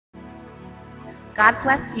God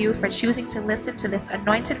bless you for choosing to listen to this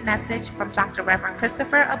anointed message from Dr. Reverend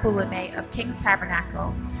Christopher Abhulime of King's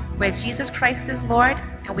Tabernacle, where Jesus Christ is Lord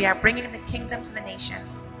and we are bringing the kingdom to the nations.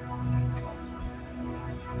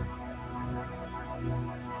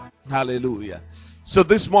 Hallelujah. So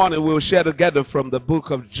this morning we'll share together from the book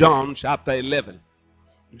of John chapter 11.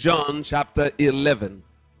 John chapter 11.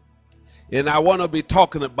 And I want to be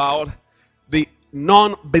talking about the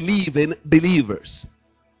non-believing believers.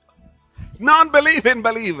 Non-believing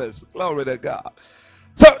believers. Glory to God.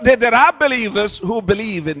 So there are believers who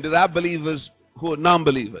believe and there are believers who are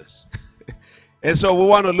non-believers. And so we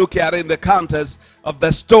want to look at it in the context of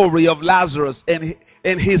the story of Lazarus and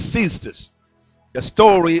his sisters. The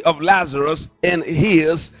story of Lazarus and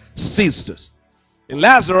his sisters. And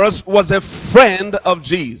Lazarus was a friend of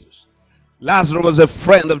Jesus. Lazarus was a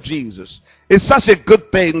friend of Jesus. It's such a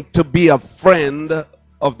good thing to be a friend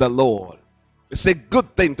of the Lord. It's a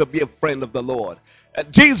good thing to be a friend of the Lord. And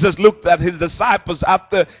Jesus looked at his disciples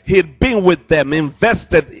after he had been with them,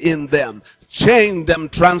 invested in them, changed them,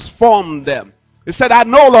 transformed them. He said, I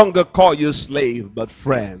no longer call you slave, but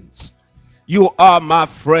friends. You are my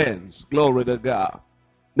friends. Glory to God.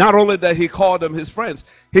 Not only that he called them his friends,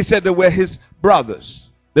 he said they were his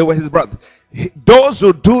brothers. They were his brothers. Those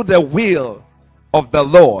who do the will of the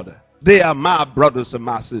Lord, they are my brothers and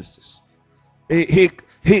my sisters. He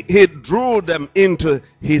drew them into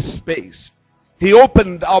his space. He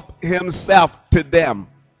opened up himself to them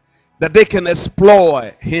that they can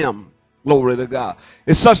explore him. Glory to God.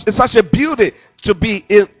 It's such a beauty to be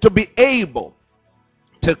able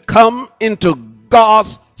to come into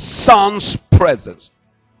God's Son's presence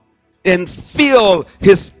and feel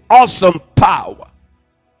his awesome power.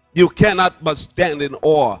 You cannot but stand in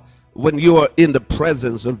awe when you are in the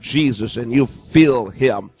presence of Jesus and you feel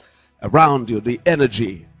him around you, the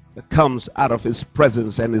energy that comes out of his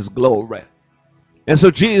presence and his glory. And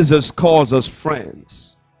so Jesus calls us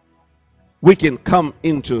friends. We can come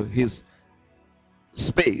into his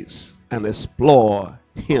space and explore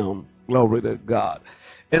him. Glory to God.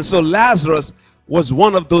 And so Lazarus was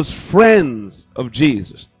one of those friends of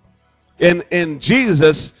Jesus. And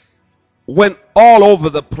Jesus went all over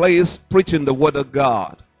the place preaching the word of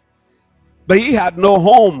God. But he had no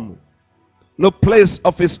home, no place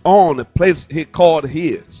of his own, a place he called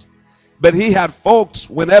his. But he had folks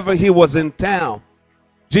whenever he was in town.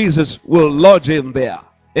 Jesus will lodge him there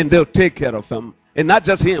and they'll take care of him. And not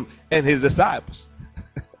just him and his disciples.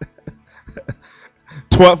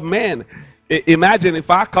 12 men. Imagine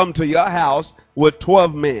if I come to your house with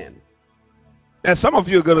 12 men. And some of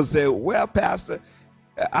you are going to say, well, Pastor,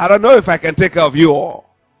 I don't know if I can take care of you all.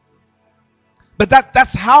 But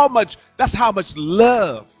that's how much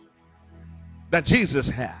love that Jesus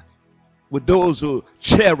had with those who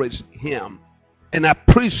cherish him and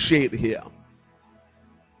appreciate him.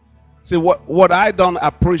 See, what I don't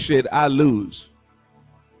appreciate, I lose.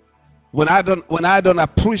 When I don't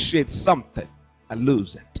appreciate something, I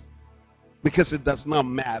lose it. Because it does not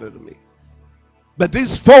matter to me. But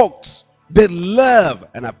these folks, they love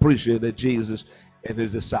and appreciated Jesus and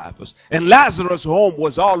his disciples. And Lazarus' home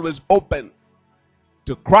was always open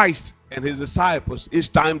to Christ and his disciples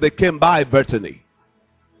each time they came by Bethany.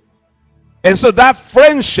 And so that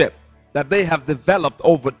friendship that they have developed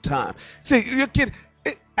over time. See, you can,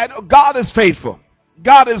 God is faithful.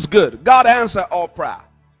 God is good. God answers all prayer.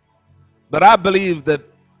 But I believe that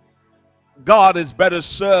God is better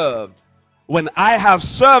served when I have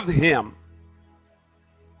served him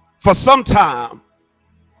for some time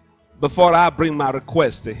before I bring my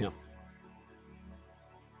request to him.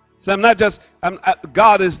 So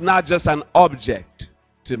God is not just an object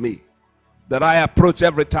to me that I approach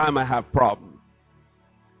every time I have problem,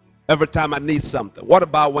 every time I need something. What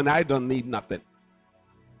about when I don't need nothing?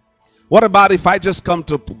 What about if I just come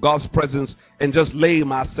to God's presence and just lay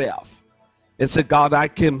myself and say, God, I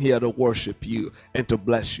came here to worship you and to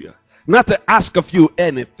bless you. Not to ask of you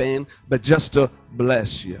anything, but just to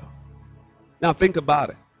bless you. Now think about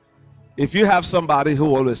it. If you have somebody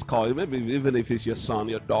who always calls you, maybe even if it's your son,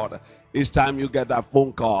 your daughter, each time you get that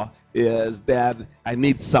phone call is, Dad, I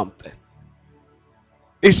need something.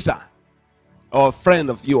 Each time. Or a friend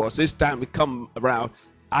of yours, each time you come around,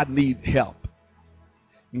 I need help.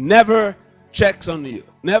 Never checks on you.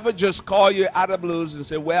 Never just call you out of the blues and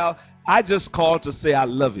say, well, I just called to say I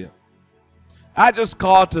love you. I just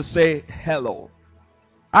called to say hello.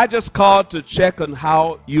 I just called to check on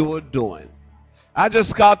how you're doing. I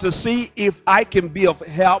just called to see if I can be of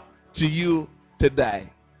help to you today.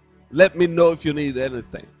 Let me know if you need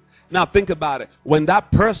anything. Now think about it. When that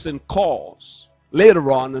person calls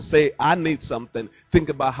later on and say, I need something, think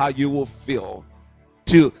about how you will feel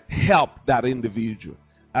to help that individual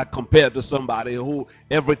compared to somebody who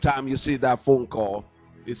every time you see that phone call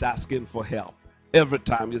is asking for help. Every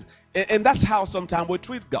time. And that's how sometimes we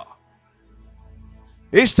treat God.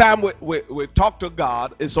 Each time we talk to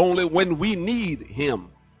God, it's only when we need him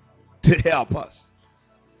to help us.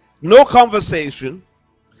 No conversation,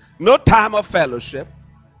 no time of fellowship,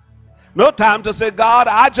 no time to say, God,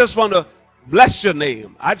 I just want to bless your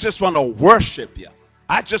name. I just want to worship you.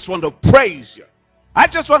 I just want to praise you. I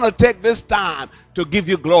just want to take this time to give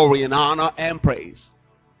you glory and honor and praise.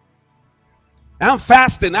 I'm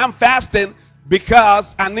fasting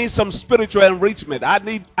because I need some spiritual enrichment. I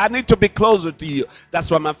need to be closer to you.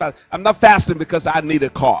 That's why I'm fasting. I'm not fasting because I need a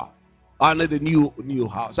car. I need a new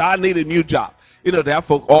house. I need a new job. You know,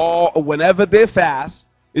 therefore, whenever they fast,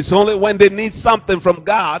 it's only when they need something from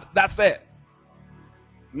God. That's it.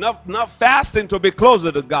 Not fasting to be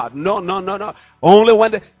closer to God. No. Only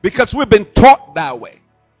when because we've been taught that way.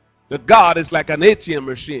 That God is like an ATM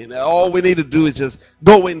machine. All we need to do is just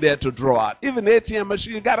go in there to draw out. Even the ATM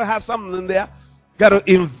machine, you got to have something in there. You got to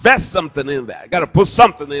invest something in there. You got to put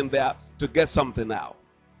something in there to get something out.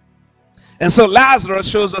 And so Lazarus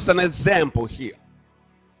shows us an example here.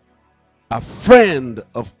 A friend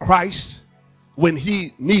of Christ when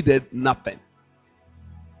he needed nothing.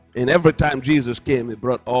 And every time Jesus came, he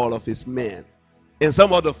brought all of his men. And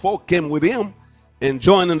some of the folk came with him and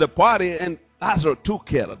joined in the party, and Lazarus took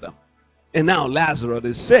care of them. And now Lazarus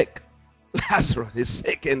is sick. Lazarus is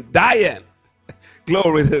sick and dying.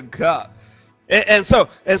 Glory to God. And so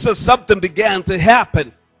something began to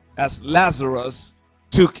happen as Lazarus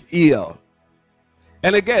took ill.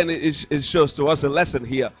 And again, it shows to us a lesson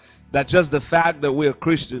here that just the fact that we're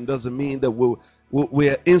Christian doesn't mean that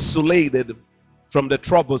we're insulated from the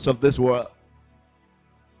troubles of this world.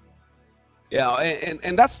 Yeah,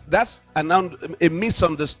 and that's a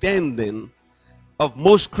misunderstanding of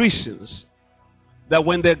most Christians, that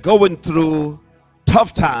when they're going through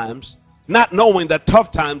tough times, not knowing that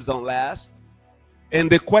tough times don't last, and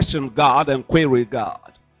they question God and query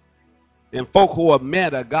God. And folk who are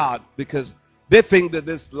mad at God because they think that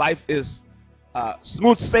this life is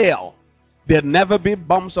smooth sail. There'll never be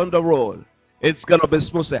bumps on the road. It's going to be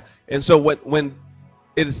smooth sail. And so when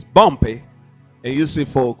it is bumpy, and you see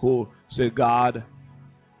folk who say, God,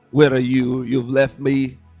 where are you? You've left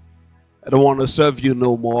me. I don't want to serve you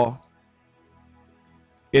no more.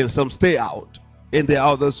 And some stay out. And there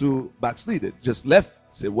are others who backslided, just left,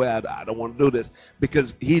 say, well, I don't want to do this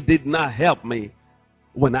because he did not help me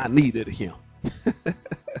when I needed him.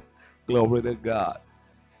 Glory to God.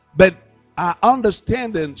 But our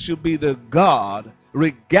understanding should be the God,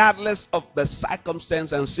 regardless of the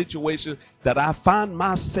circumstance and situation that I find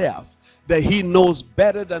myself, that he knows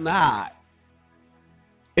better than I.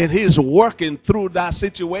 And he's working through that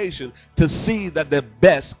situation to see that the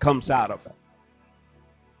best comes out of it.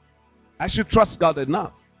 I should trust God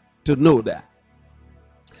enough to know that.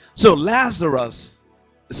 So Lazarus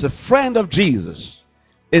is a friend of Jesus,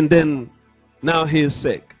 and then now he is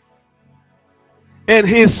sick. And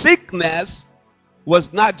his sickness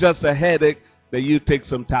was not just a headache that you take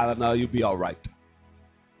some Tylenol, you'll be all right.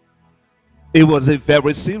 It was a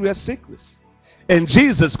very serious sickness. And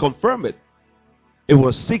Jesus confirmed it. It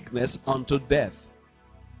was sickness unto death.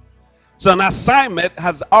 So an assignment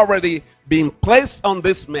has already been placed on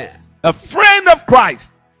this man, a friend of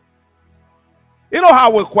Christ. You know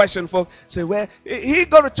how we question folks, say, well, he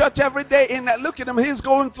go to church every day, and look at him, he's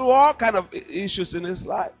going through all kind of issues in his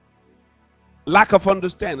life. Lack of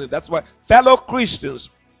understanding. That's why fellow Christians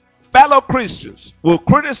will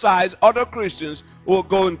criticize other Christians who are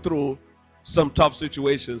going through some tough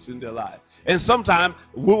situations in their life. And sometimes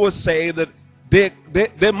we will say that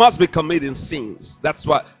they must be committing sins. That's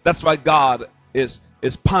why God is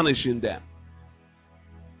punishing them.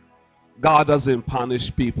 God doesn't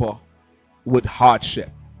punish people with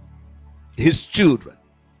hardship. His children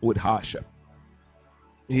with hardship.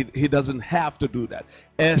 He doesn't have to do that.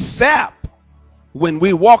 Except when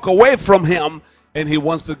we walk away from him and he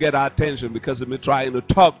wants to get our attention because he's been trying to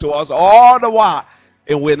talk to us all the while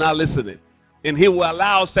and we're not listening. And he will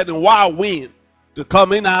allow certain wild wind to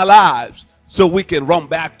come in our lives so we can run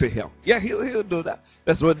back to him. Yeah, he'll do that.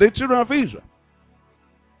 That's what the children of Israel.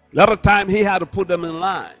 A lot of time he had to put them in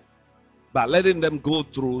line by letting them go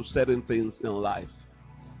through certain things in life.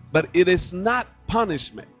 But it is not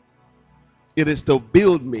punishment. It is to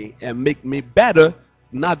build me and make me better,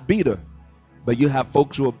 not bitter. But you have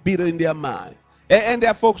folks who are bitter in their mind. And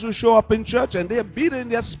there are folks who show up in church and they're bitter in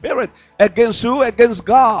their spirit. Against who? Against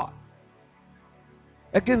God.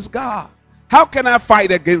 Against God. How can I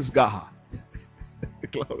fight against God?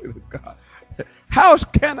 Glory to God. How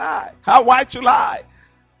can I? Why should I?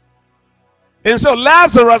 And so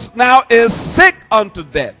Lazarus now is sick unto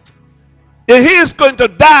death. And he is going to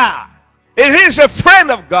die. And he's a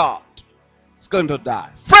friend of God. He's going to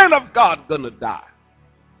die. Friend of God going to die.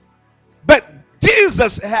 But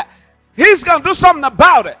Jesus, he's going to do something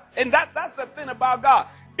about it. And that's the thing about God.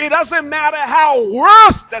 It doesn't matter how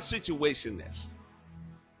worse that situation is.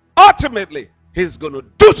 Ultimately, he's going to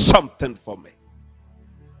do something for me.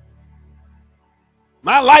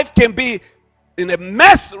 My life can be in a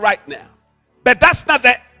mess right now. But that's not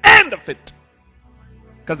the end of it.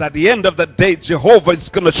 Because at the end of the day, Jehovah is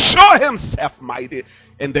going to show himself mighty.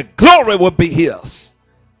 And the glory will be his.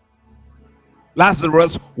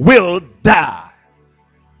 Lazarus will die.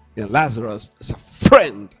 And Lazarus is a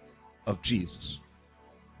friend of Jesus.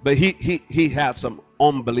 But he had some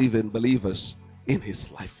unbelieving believers in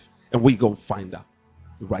his life. And we're going to find out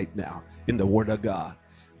right now in the Word of God.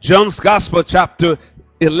 John's Gospel chapter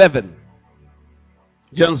 11.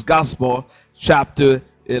 John's Gospel chapter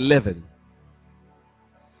 11.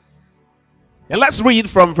 And let's read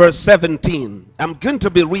from verse 17. I'm going to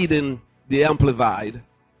be reading the Amplified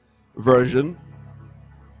version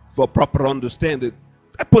for proper understanding.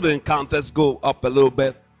 I put it in context, go up a little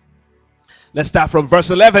bit. Let's start from verse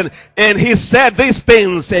 11. And he said these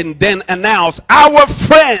things and then announced, our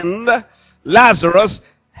friend Lazarus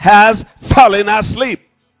has fallen asleep.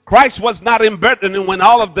 Christ was not in Bethany when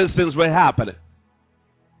all of these things were happening.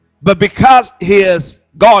 But because he is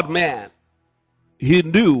God-man, he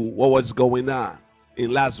knew what was going on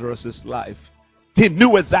in Lazarus' life. He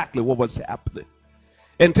knew exactly what was happening.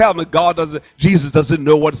 And tell me, Jesus doesn't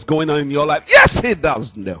know what's going on in your life. Yes, he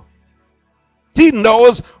does know. He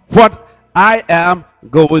knows what I am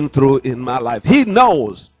going through in my life. He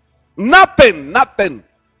knows. Nothing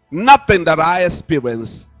that I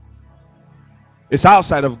experience is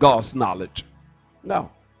outside of God's knowledge.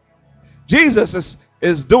 No. Jesus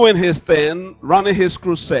is doing his thing, running his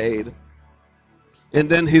crusade. And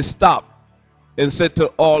then he stopped and said to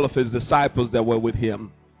all of his disciples that were with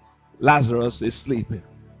him, Lazarus is sleeping.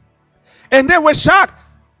 And they were shocked.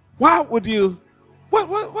 Why would you, what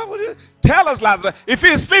would you tell us, Lazarus? If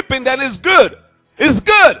he's sleeping, then it's good. It's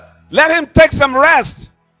good. Let him take some rest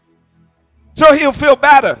so he'll feel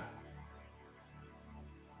better.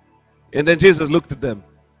 And then Jesus looked at them.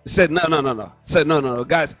 He said, no. He said, no,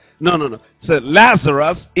 guys. No. He said,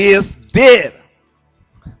 Lazarus is dead.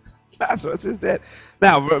 Lazarus is dead.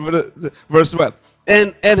 Now, verse 12.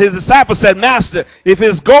 And his disciples said, Master, if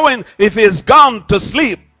he's gone to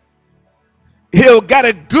sleep, he'll get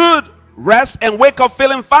a good rest and wake up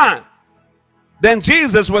feeling fine. Then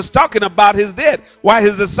Jesus was talking about his dead, while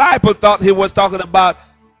his disciples thought he was talking about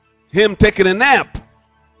him taking a nap.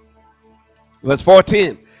 Verse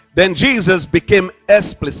 14. Then Jesus became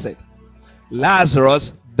explicit.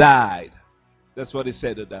 Lazarus died. That's what he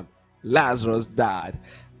said to them. Lazarus died.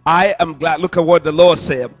 I am glad. Look at what the Lord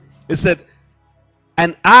said. He said,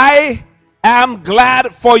 and I am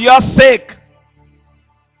glad for your sake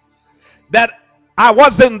that I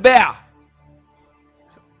wasn't there.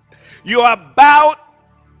 You are about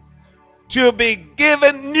to be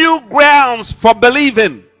given new grounds for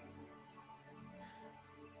believing.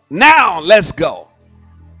 Now let's go.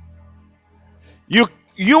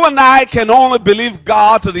 You and I can only believe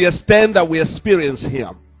God to the extent that we experience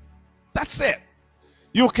him. That's it.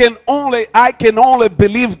 I can only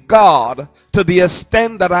believe God to the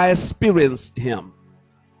extent that I experience him.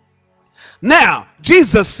 Now,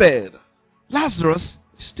 Jesus said, Lazarus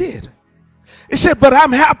is dead. He said, but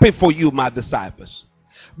I'm happy for you, my disciples,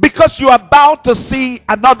 because you're about to see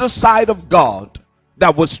another side of God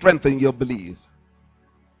that will strengthen your belief.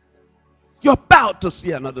 You're about to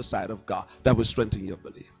see another side of God that will strengthen your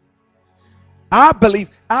belief. Our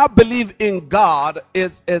belief in God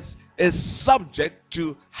is subject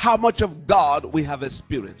to how much of God we have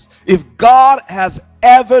experienced. If God has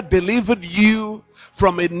ever delivered you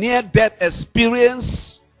from a near-death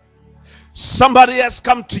experience, somebody has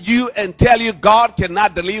come to you and tell you God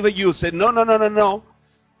cannot deliver you. Say, no.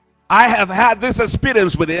 I have had this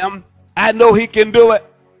experience with him. I know he can do it.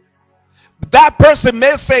 That person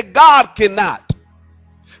may say God cannot,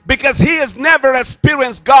 because he has never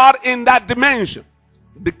experienced God in that dimension.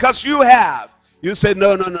 Because you have, you say,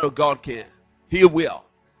 no, God can. He will.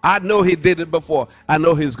 I know he did it before. I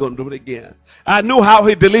know he's going to do it again. I knew how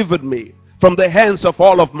he delivered me from the hands of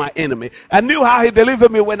all of my enemy. I knew how he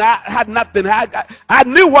delivered me when I had nothing. I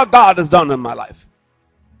knew what God has done in my life.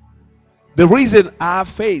 The reason our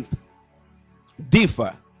faith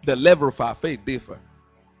differ, the level of our faith differ,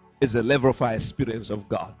 is the level of our experience of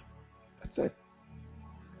God. That's it.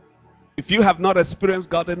 If you have not experienced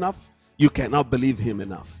God enough, you cannot believe him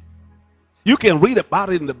enough. You can read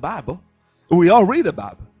about it in the Bible. We all read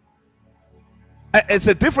about it. It's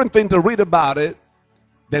a different thing to read about it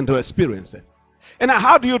than to experience it. And now,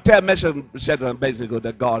 how do you tell Shadrach and Abednego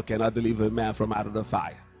that God cannot deliver a man from out of the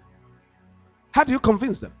fire? How do you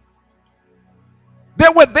convince them? They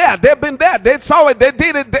were there. They've been there. They saw it. They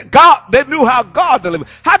did it. They knew how God delivered.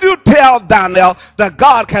 How do you tell Daniel that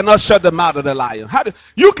God cannot shut them out of the lion?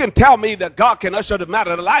 You can tell me that God cannot shut them out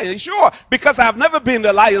of the lion? Sure, because I've never been in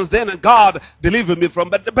the lion's den and God delivered me from.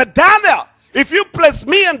 But Daniel, if you place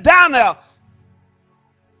me and Daniel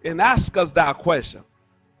and ask us that question,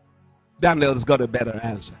 Daniel has got a better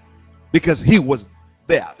answer, because he was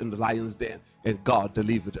there in the lion's den and God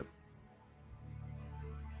delivered him.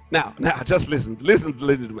 Now, just listen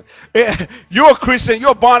to me. You're a Christian,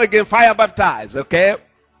 you're born again, fire baptized, okay?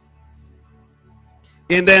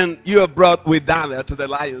 And then you are brought with Daniel to the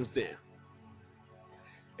lion's den.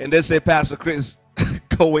 And they say, Pastor Chris,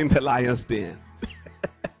 go in the lion's den.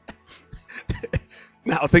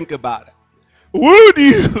 Now think about it. Would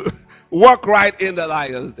you walk right in the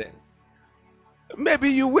lion's den? Maybe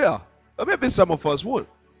you will, or maybe some of us would.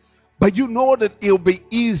 But you know that it'll be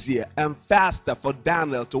easier and faster for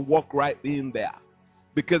Daniel to walk right in there,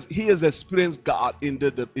 because he has experienced God in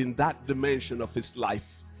that dimension of his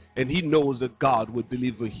life, and he knows that God will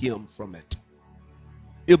deliver him from it.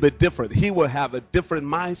 It'll be different. He will have a different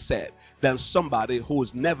mindset than somebody who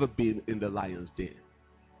has never been in the lion's den.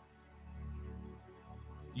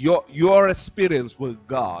 Your experience with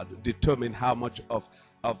God determines how much of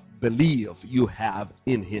belief you have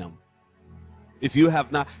in him. If you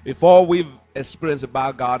have not, if all we've experienced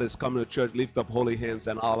about God is coming to church, lift up holy hands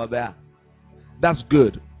and all of that, that's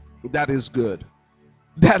good. That is good.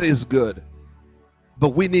 That is good.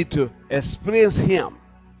 But we need to experience him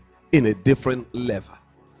in a different level.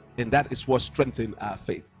 And that is what strengthens our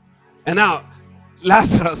faith. And now,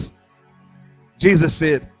 Lazarus, Jesus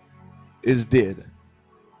said, is dead.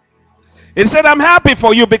 He said, I'm happy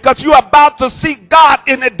for you because you're about to see God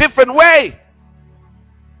in a different way.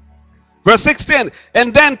 Verse 16,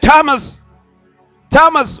 and then Thomas,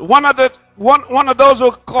 one of those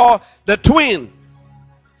who call the twin,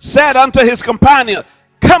 said unto his companion,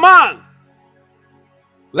 come on,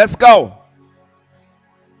 let's go,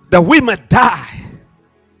 that we may die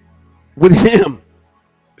with him.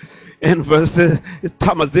 And verse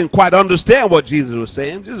Thomas didn't quite understand what Jesus was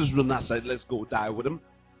saying. Jesus would not say, let's go die with him.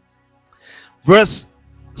 Verse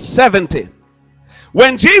 17,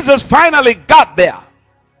 when Jesus finally got there,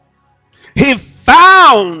 he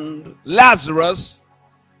found Lazarus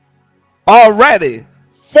already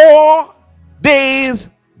 4 days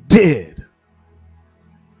dead.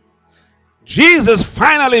 Jesus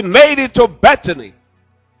finally made it to Bethany.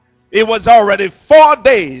 It was already 4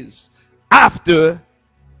 days after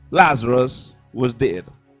Lazarus was dead.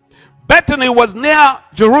 Bethany was near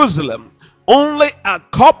Jerusalem, only a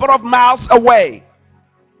couple of miles away.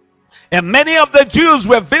 And many of the Jews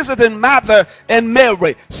were visiting Martha and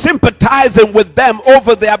Mary, sympathizing with them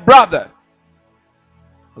over their brother.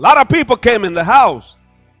 A lot of people came in the house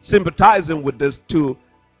sympathizing with these two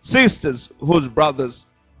sisters whose brothers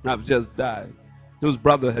have just died, whose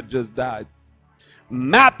brother had just died.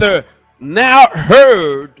 Martha now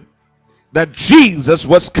heard that Jesus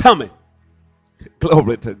was coming.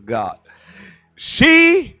 Glory to God.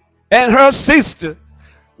 She and her sister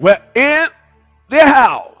were in their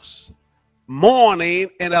house mourning,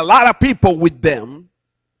 and a lot of people with them,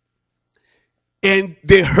 and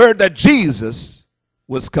they heard that Jesus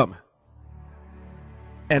was coming.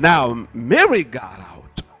 And now Mary got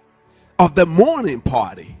out of the mourning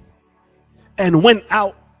party and went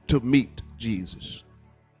out to meet Jesus.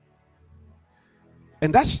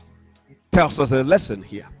 And that tells us a lesson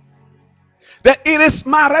here, that it is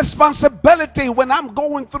my responsibility when I'm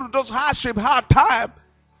going through those hard times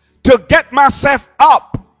to get myself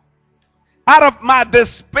up out of my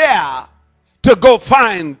despair to go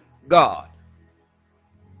find God,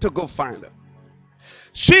 to go find him.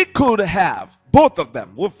 She could have, both of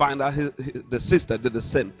them, we'll find out the sister did the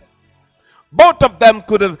same thing. Both of them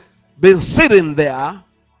could have been sitting there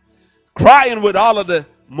crying with all of the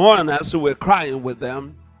mourners who were crying with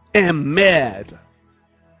them, and mad.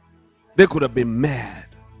 They could have been mad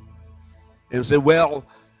and said, well,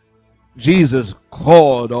 Jesus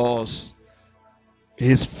called us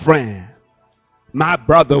his friend. My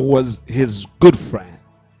brother was his good friend.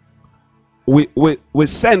 We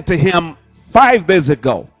sent to him 5 days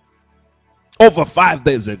ago, over 5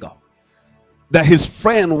 days ago, that his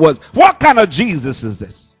friend was, what kind of Jesus is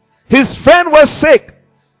this? His friend was sick.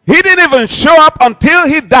 He didn't even show up until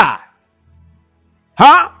he died.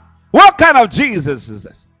 Huh? What kind of Jesus is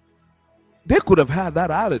this? They could have had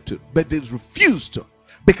that attitude, but they refused to.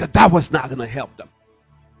 because that was not going to help them.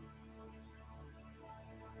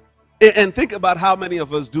 And think about how many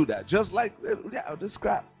of us do that. Just like, yeah, this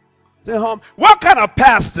crap. Stay home. What kind of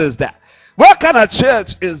pastor is that? What kind of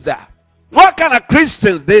church is that? What kind of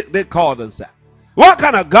Christians they call themselves? What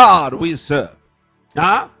kind of God we serve?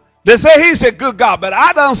 Huh? They say he's a good God, but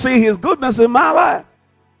I don't see his goodness in my life.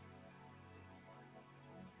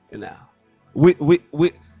 You know,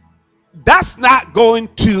 that's not going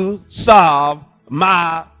to solve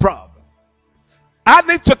my problem. I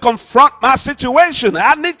need to confront my situation.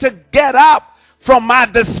 I need to get up from my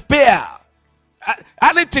despair.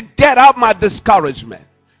 I need to get out my discouragement.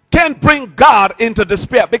 Can't bring God into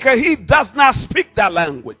despair because he does not speak that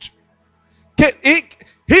language.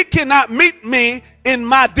 He cannot meet me in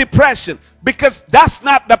my depression because that's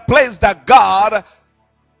not the place that God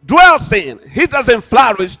dwells in. He doesn't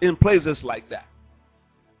flourish in places like that.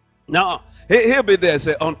 No, he'll be there and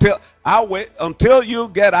say, until you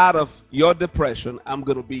get out of your depression, I'm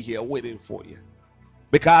going to be here waiting for you.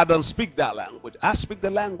 Because I don't speak that language. I speak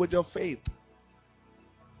the language of faith.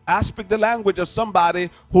 I speak the language of somebody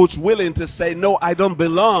who's willing to say, no, I don't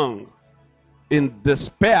belong in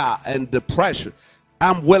despair and depression.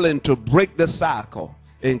 I'm willing to break the cycle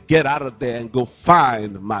and get out of there and go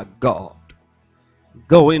find my God.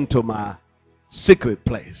 Go into my secret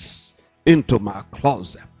place, into my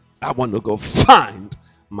closet. I want to go find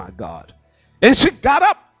my God. And she got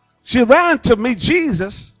up. She ran to meet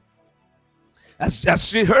Jesus as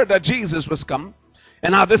she heard that Jesus was coming.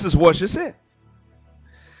 And now this is what she said.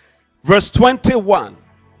 Verse 21.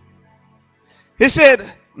 He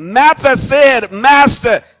said, Martha said,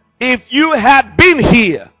 Master, if you had been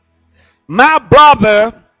here, my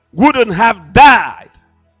brother wouldn't have died.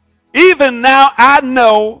 Even now I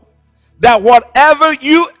know that whatever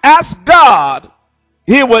you ask God,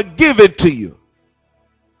 he will give it to you.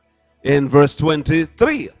 In verse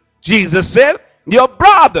 23, Jesus said, your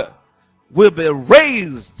brother will be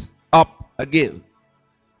raised up again.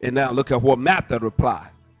 And now look at what Martha replied.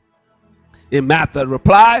 And Martha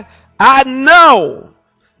replied, I know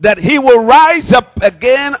that he will rise up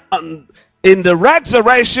again in the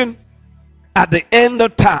resurrection at the end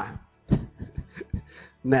of time.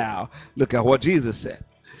 Now, look at what Jesus said.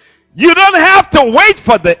 You don't have to wait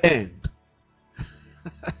for the end.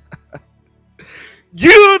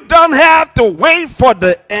 You don't have to wait for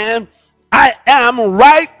the end. I am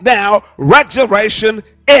right now, resurrection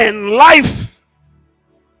and life.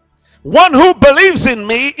 One who believes in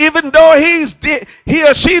me, even though he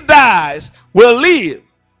or she dies, will live.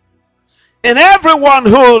 And everyone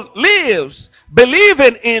who lives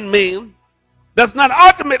believing in me does not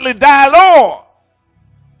ultimately die alone.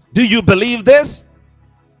 Do you believe this?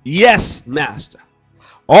 Yes, Master.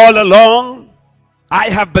 All along, I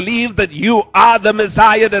have believed that you are the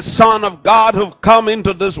Messiah, the Son of God who've come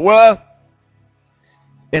into this world.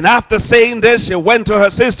 And after saying this, she went to her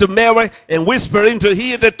sister Mary and whispered into her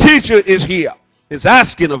ear, the teacher is here. He's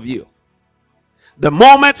asking of you. The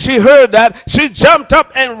moment she heard that, she jumped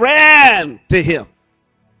up and ran to him.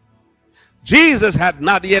 Jesus had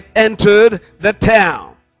not yet entered the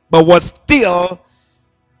town, but was still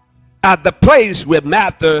at the place where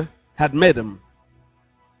Martha had met him.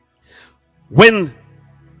 When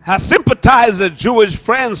her sympathizer Jewish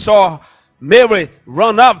friends saw Mary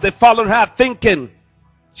run up, they followed her thinking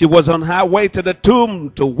she was on her way to the tomb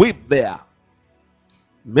to weep there.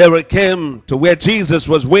 Mary came to where Jesus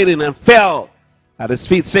was waiting and fell at his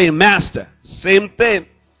feet saying, Master, same thing.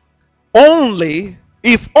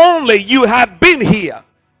 If only you had been here,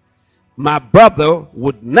 my brother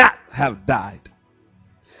would not have died.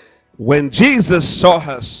 When Jesus saw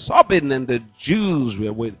her sobbing and the Jews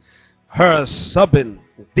were with her sobbing,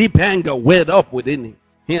 deep anger welled up within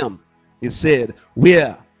him. He said,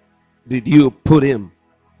 where did you put him?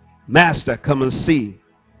 Master, come and see.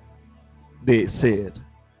 They said.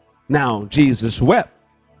 Now Jesus wept.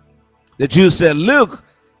 The Jews said, look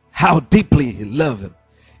how deeply he loved him.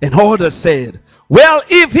 And others said, well,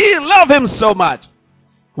 if he loved him so much,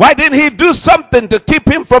 why didn't he do something to keep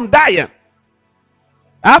him from dying?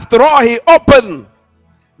 After all, he opened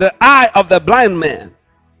the eye of the blind man.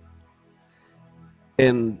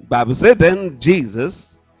 And the Bible said then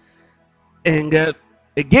Jesus anger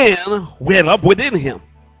again welled up within him.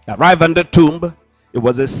 Arrived at the tomb. It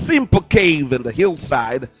was a simple cave in the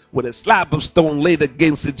hillside with a slab of stone laid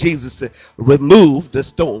against it. Jesus said, remove the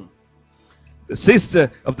stone. The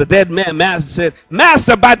sister of the dead man, Master, said,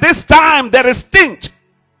 Master, by this time there is stench.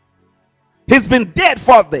 He's been dead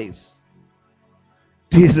 4 days.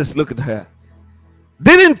 Jesus looked at her.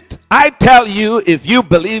 Didn't I tell you, if you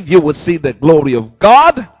believe, you would see the glory of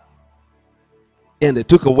God? And they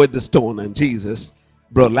took away the stone, and Jesus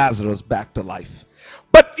brought Lazarus back to life.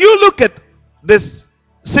 But you look at this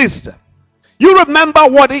sister. You remember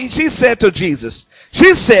what she said to Jesus.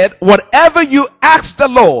 She said, whatever you ask the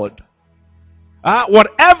Lord,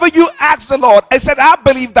 whatever you ask the Lord, I said, I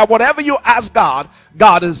believe that whatever you ask God,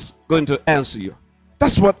 God is going to answer you.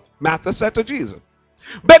 That's what Martha said to Jesus.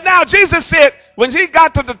 But now Jesus said, when she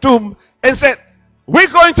got to the tomb and said, we're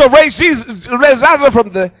going to raise Lazarus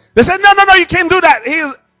from the, they said, no, you can't do that.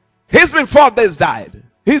 He's been 4 days died.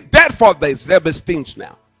 He's dead 4 days. They'll be stinged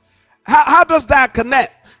now. How does that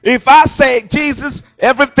connect? If I say, Jesus,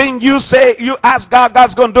 everything you say, you ask God,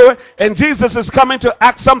 God's going to do it, and Jesus is coming to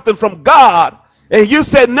ask something from God, and you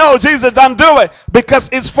say, no, Jesus, don't do it, because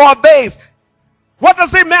it's 4 days. What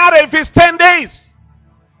does it matter if it's 10 days?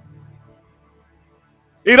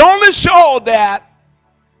 It only showed that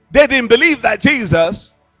they didn't believe that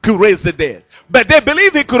Jesus could raise the dead. But they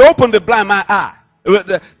believed he could open the blind eye,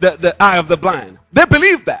 the eye of the blind. They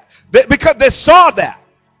believed that because they saw that.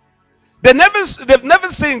 They've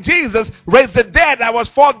never seen Jesus raise the dead that was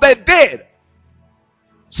 4 days dead.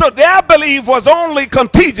 So their belief was only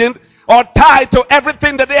contingent or tied to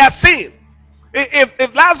everything that they had seen.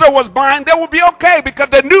 If Lazarus was blind, they would be okay because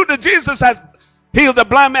they knew that Jesus had healed the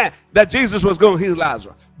blind man, that Jesus was going to heal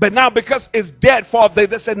Lazarus. But now because it's dead 4 days,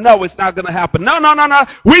 they said, no, it's not going to happen. No.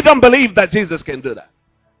 We don't believe that Jesus can do that.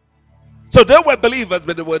 So they were believers,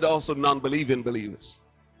 but they were also non-believing believers.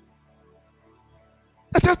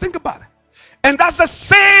 Let's just think about it. And that's the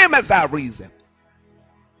same as our reason.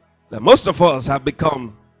 That most of us have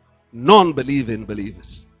become non-believing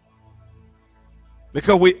believers.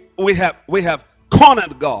 Because we have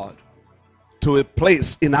cornered God to a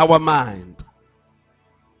place in our mind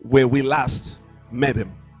where we last met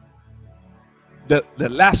him. The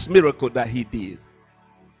last miracle that he did.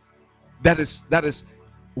 That is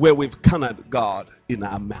where we've cornered God in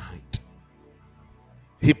our mind.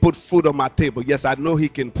 He put food on my table. Yes, I know he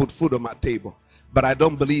can put food on my table, but I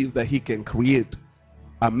don't believe that he can create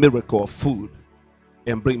a miracle of food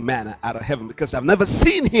and bring manna out of heaven because I've never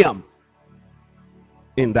seen him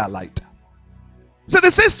in that light. So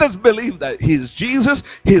the sisters believe that he's Jesus,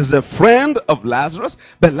 he's a friend of Lazarus,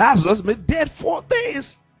 but Lazarus been dead 4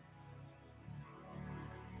 days.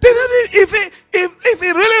 If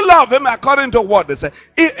he really loved him, according to what they say,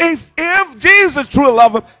 if Jesus truly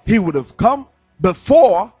loved him, he would have come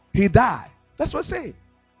before he died. That's what it's saying.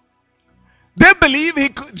 They believe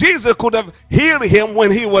Jesus could have healed him when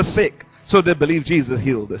he was sick. So they believe Jesus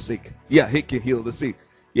healed the sick. Yeah, he can heal the sick.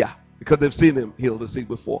 Yeah, because they've seen him heal the sick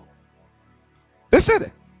before. They said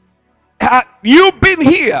it. Had you been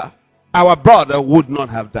here, our brother would not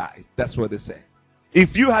have died. That's what they say.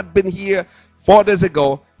 If you had been here 4 days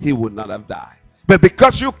ago, he would not have died. But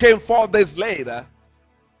because you came 4 days later,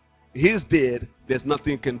 he's dead. There's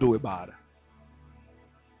nothing you can do about it.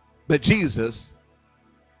 But Jesus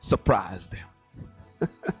surprised them.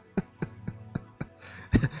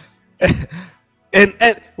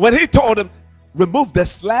 and when he told them, remove the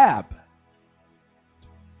slab,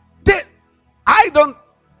 I don't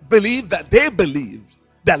believe that they believed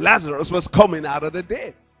that Lazarus was coming out of the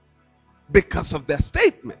dead because of their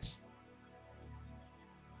statements.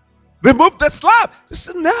 Remove the slab. They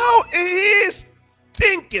said, no, it is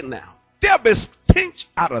stinking now. There'll be stench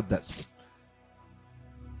out of this.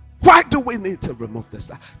 Why do we need to remove the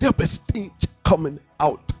slab? There'll be stench coming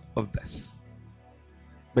out of this.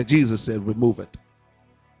 But Jesus said, remove it.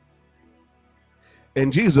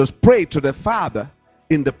 And Jesus prayed to the Father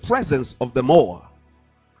in the presence of them all.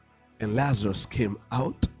 And Lazarus came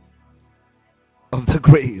out of the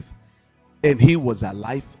grave and he was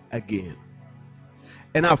alive again.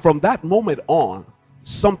 And now from that moment on,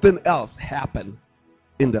 something else happened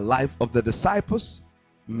in the life of the disciples,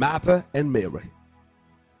 Martha and Mary.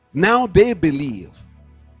 Now they believe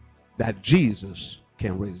that Jesus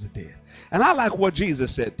can raise the dead. And I like what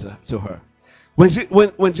Jesus said to her.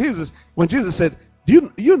 When Jesus said,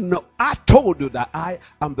 you know, I told you that I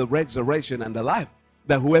am the resurrection and the life,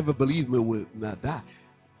 that whoever believes me will not die,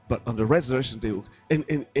 but on the resurrection day.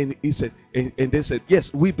 And he said, and they said,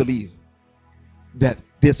 yes, we believe that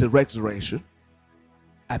there's a resurrection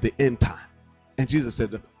at the end time. And Jesus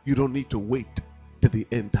said, you don't need to wait to the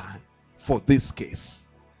end time for this case.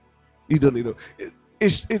 You don't need to.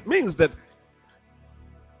 It means that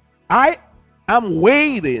I am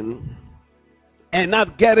waiting and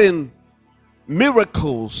not getting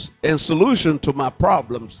miracles and solution to my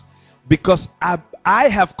problems because I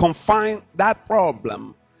have confined that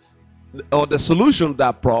problem or the solution to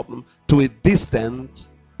that problem to a distance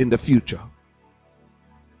in the future.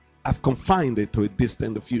 I've confined it to a distance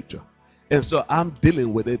in the future. And so I'm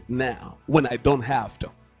dealing with it now when I don't have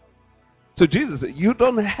to. So Jesus said, you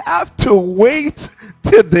don't have to wait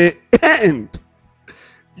till the end.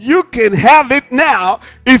 You can have it now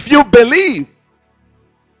if you believe.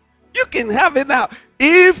 You can have it now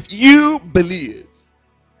if you believe.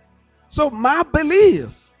 So my belief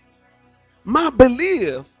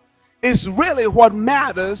is really what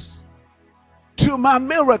matters to my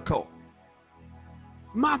miracle.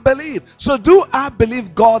 My belief. So do I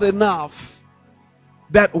believe God enough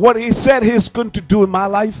that what he said he's going to do in my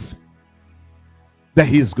life, that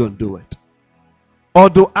he's going to do it? Or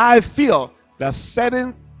do I feel that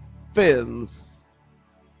certain things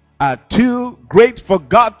are too great for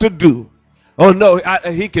God to do? Oh no,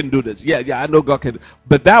 he can do this. Yeah, I know God can.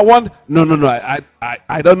 But that one, no.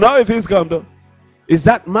 I don't know if he's going to. Is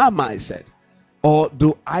that my mindset? Or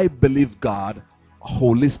do I believe God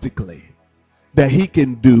holistically that he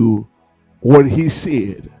can do what he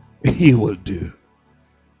said he will do?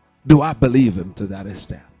 Do I believe him to that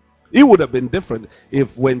extent? It would have been different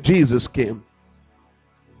if when Jesus came,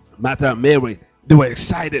 Martha and Mary, they were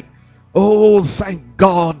excited. Oh, thank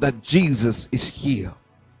God that Jesus is here.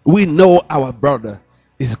 We know our brother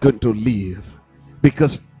is going to live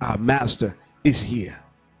because our master is here.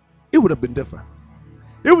 It would have been different.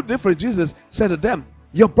 It would be different. Jesus said to them,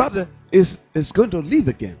 your brother is going to live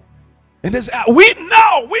again. And they said, we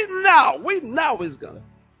know he's going to.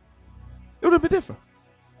 It would have been different.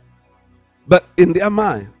 But in their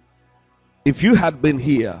mind, if you had been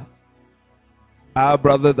here, our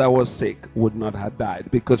brother that was sick would not have died,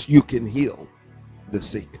 because you can heal the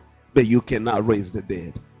sick, but you cannot raise the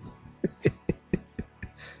dead.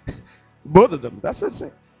 Both of them, that's what I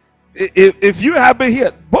say. If you had been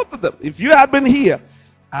here, both of them, if you had been here,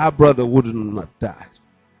 our brother wouldn't have died.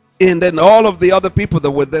 And then all of the other people that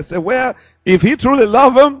were there said, well, if he truly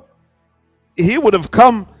loved him, he would have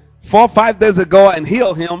come 4 or 5 days ago and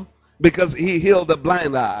healed him, because he healed the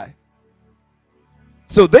blind eye.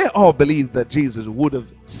 So they all believed that Jesus would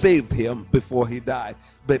have saved him before he died,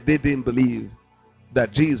 but they didn't believe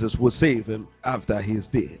that Jesus would save him after he's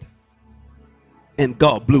dead. And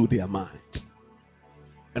God blew their minds.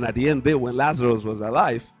 And at the end there, when Lazarus was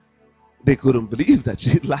alive, they couldn't believe that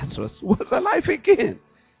Lazarus was alive again.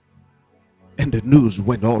 And the news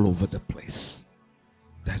went all over the place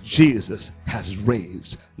that Jesus has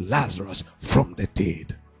raised Lazarus from the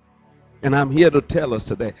dead. And I'm here to tell us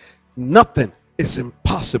today, nothing is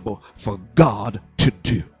impossible for God to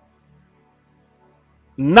do.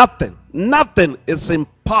 Nothing is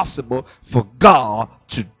impossible for God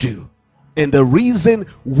to do. And the reason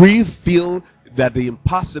we feel that the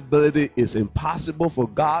impossibility is impossible for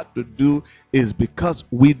God to do is because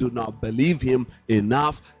we do not believe him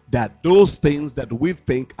enough that those things that we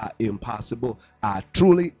think are impossible are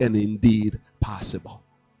truly and indeed possible.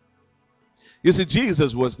 You see,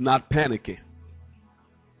 Jesus was not panicking.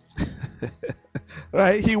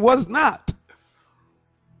 Right? He was not.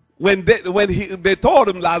 When they told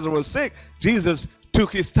him Lazarus was sick, Jesus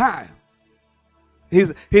took his time.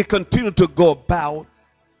 He continued to go about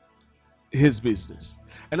his business.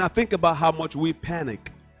 And I think about how much we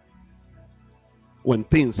panic when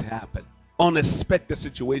things happen. Unexpected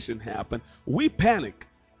situation happen. We panic.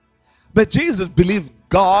 But Jesus believed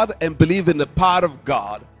God and believed in the power of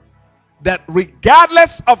God, that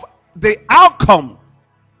regardless of the outcome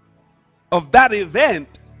of that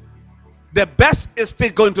event, the best is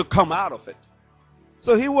still going to come out of it.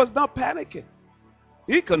 So he was not panicking.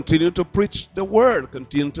 He continued to preach the word,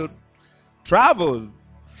 continued to travel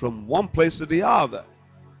from one place to the other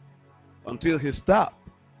until he stopped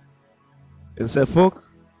and said, folk,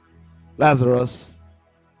 Lazarus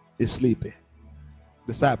is sleeping.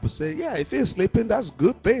 Disciples said, yeah, if he's sleeping, that's a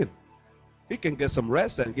good thing. He can get some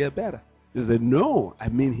rest and get better. He said, no, I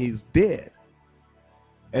mean he's dead.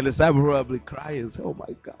 And the disciples were probably crying and said, oh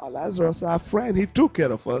my God, Lazarus, our friend, he took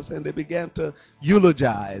care of us. And they began to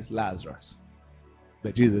eulogize Lazarus.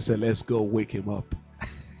 But Jesus said, let's go wake him up.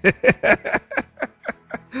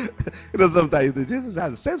 You know, sometimes Jesus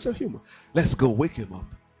has a sense of humor. Let's go wake him up.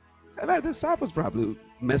 And the disciples probably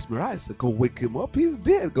mesmerized. Said, go wake him up. He's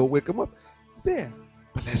dead. Go wake him up. He's dead.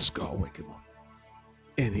 But let's go wake him up.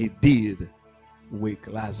 And he did wake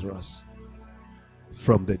Lazarus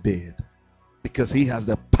from the dead, because he has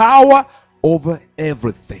the power over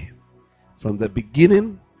everything from the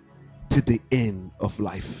beginning to the end of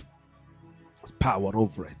life. It's power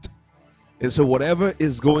over it. And so whatever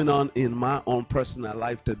is going on in my own personal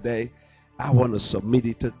life today, I want to submit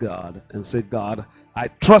it to God and say, God, I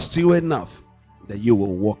trust you enough that you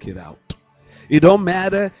will work it out. It don't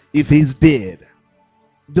matter if he's dead.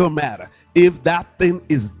 It don't matter. If that thing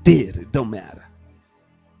is dead, it don't matter.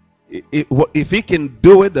 If he can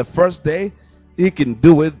do it the first day, he can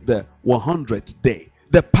do it the 100th day.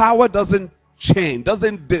 The power doesn't change,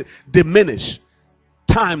 doesn't diminish.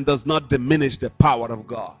 Time does not diminish the power of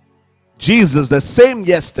God. Jesus the same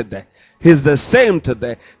yesterday, he's the same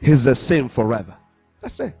today, he's the same forever.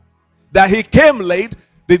 That's it. That he came late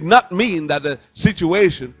did not mean that the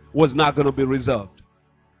situation was not going to be resolved.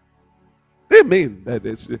 It mean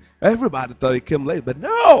that everybody thought he came late, but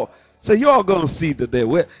no. So you're all going to see today.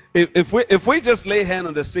 If we just lay hand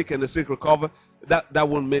on the sick and the sick recover, that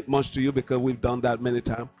won't make much to you because we've done that many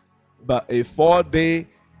times. But a 4-day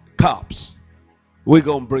corpse, we're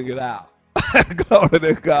going to bring it out. Glory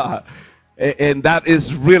to God. And that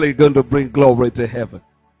is really going to bring glory to heaven.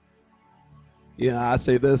 You know, I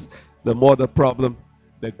say this, the more the problem,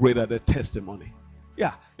 the greater the testimony.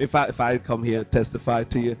 Yeah, if I come here and testify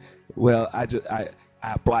to you, well, I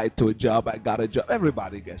applied to a job, I got a job.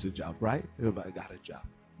 Everybody gets a job, right? Everybody got a job.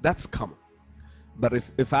 That's common. But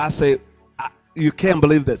if I say, you can't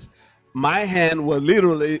believe this, my hand was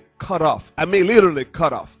literally cut off. I mean, literally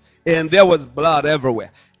cut off. And there was blood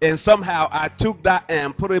everywhere. And somehow I took that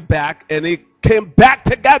and put it back, and it came back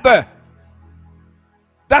together.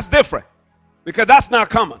 That's different. Because that's not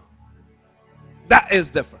common. That is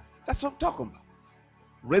different. That's what I'm talking about.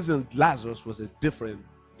 Raising Lazarus was a different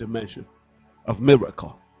dimension of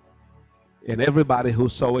miracle. And everybody who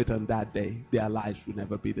saw it on that day, their lives will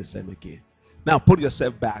never be the same again. Now put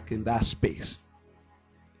yourself back in that space.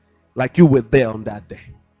 Like you were there on that day.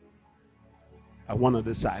 One of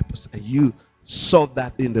the disciples. And you saw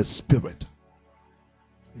that in the spirit.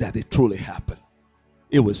 That it truly happened.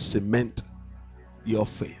 It will cement your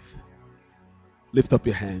faith. Lift up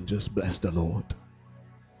your hand, just bless the Lord.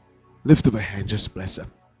 Lift up your hand, just bless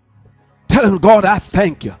him. Tell him, God, I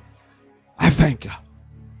thank you. I thank you.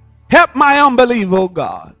 Help my unbelief, oh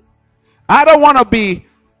God. I don't want to be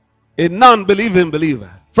a non-believing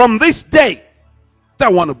believer. From this day, I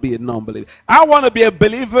want to be a non-believer. I want to be a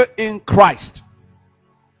believer in Christ.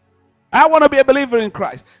 I want to be a believer in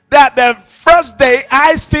Christ. That the first day,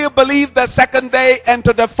 I still believe the second day and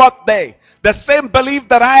to the fourth day. The same belief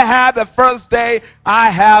that I had the first day, I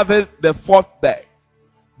have it the fourth day.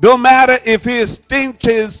 Don't matter if he is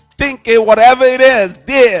stinking, whatever it is,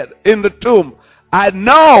 dead in the tomb. I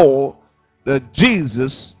know that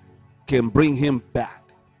Jesus can bring him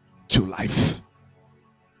back to life.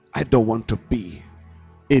 I don't want to be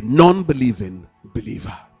a non-believing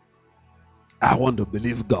believer. I want to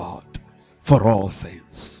believe God for all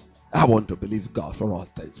things. I want to believe God for all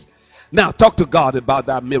things. Now talk to God about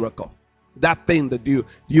that miracle. That thing that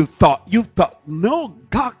you thought, no,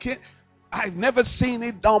 God can't. I've never seen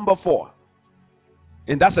it done before.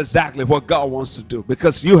 And that's exactly what God wants to do,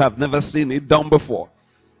 because you have never seen it done before.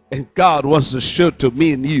 And God wants to show to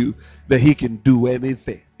me and you that he can do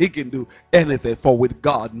anything. He can do anything, for with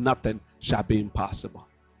God nothing shall be impossible.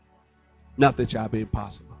 Nothing shall be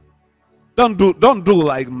impossible. Don't do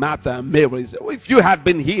like Martha and Mary. If you had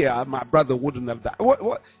been here, my brother wouldn't have died.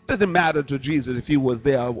 What doesn't matter to Jesus if he was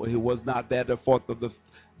there or he was not there the fourth of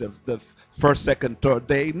the first, second, third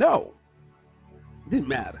day? No. It didn't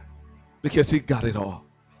matter. Because he got it all.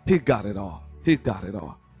 He got it all. He got it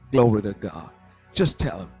all. Glory to God. Just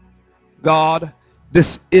tell him, God,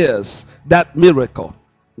 this is that miracle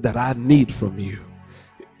that I need from you.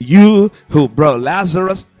 You who brought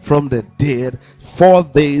Lazarus from the dead 4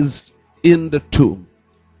 days in the tomb.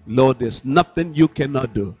 Lord, there's nothing you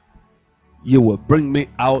cannot do. You will bring me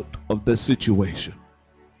out of the situation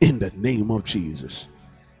in the name of Jesus.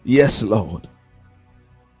 Yes, Lord.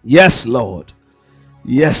 Yes, Lord.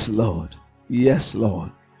 Yes, Lord. Yes,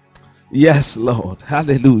 Lord. Yes, Lord.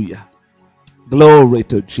 Hallelujah. Glory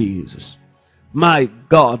to Jesus. My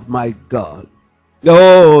God, my God.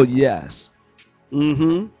 Oh, yes.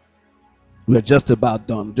 We're just about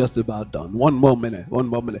done. Just about done. One more minute. One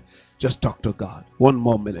more minute. Just talk to God. One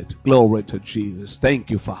more minute. Glory to Jesus. Thank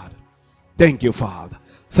you, Father. Thank you, Father.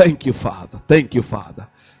 Thank you, Father. Thank you, Father.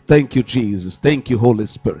 Thank you, Jesus. Thank you, Holy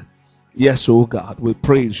Spirit. Yes, oh God, we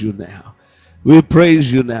praise you now. We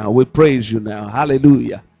praise you now. We praise you now.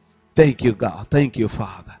 Hallelujah. Thank you, God. Thank you,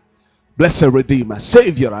 Father. Blessed Redeemer,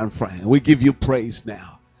 Savior and friend, we give you praise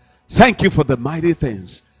now. Thank you for the mighty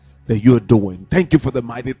things that you're doing. Thank you for the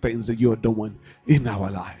mighty things that you're doing in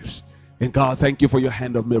our lives. And God, thank you for your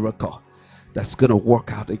hand of miracle that's going to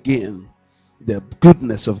work out again the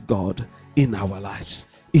goodness of God in our lives.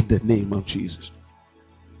 In the name of Jesus.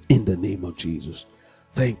 In the name of Jesus.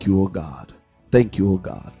 Thank you, O God. Thank you, O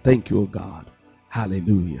God. Thank you, O God.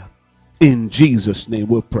 Hallelujah. In Jesus' name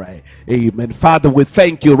we pray. Amen. Father, we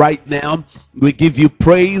thank you right now. We give you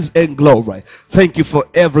praise and glory. Thank you for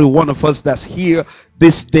every one of us that's here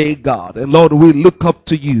this day, God. And Lord, we look up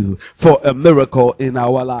to you for a miracle in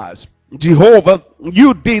our lives. Jehovah,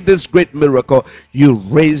 you did this great miracle. You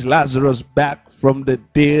raised Lazarus back from the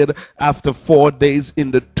dead after 4 days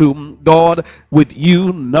in the tomb. God, with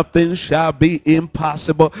you nothing shall be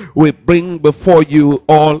impossible. We bring before you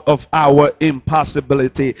all of our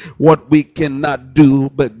impossibility, what we cannot do,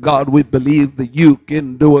 but God, we believe that you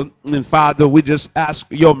can do it. And Father, we just ask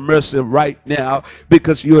your mercy right now,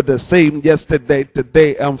 because you're the same yesterday,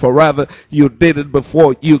 today, and forever. You did it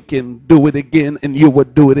before, you can do it again, and you will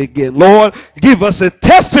do it again. Lord, give us a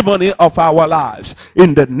testimony of our lives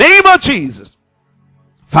in the name of Jesus.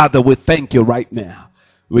 Father, we thank you right now.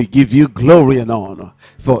 We give you glory and honor,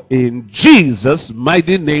 for in Jesus'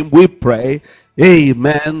 mighty name we pray.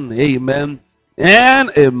 Amen, amen,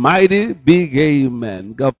 and a mighty big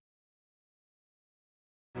amen. God.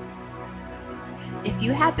 If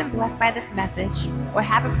you have been blessed by this message or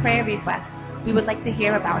have a prayer request, we would like to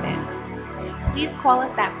hear about it. Please call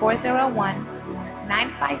us at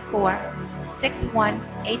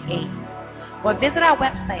 401-954-6188 or visit our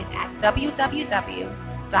website at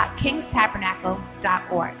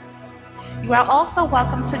www.kingstabernacle.org. You are also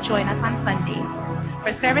welcome to join us on Sundays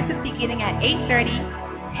for services beginning at 8:30,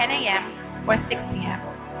 10 a.m., or 6 p.m.,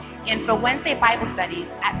 and for Wednesday Bible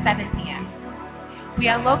studies at 7 p.m. We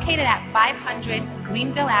are located at 500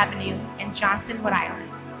 Greenville Avenue in Johnston, Rhode Island.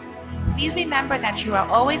 Please remember that you are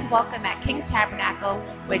always welcome at King's Tabernacle,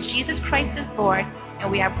 where Jesus Christ is Lord, and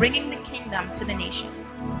we are bringing the kingdom to the nations.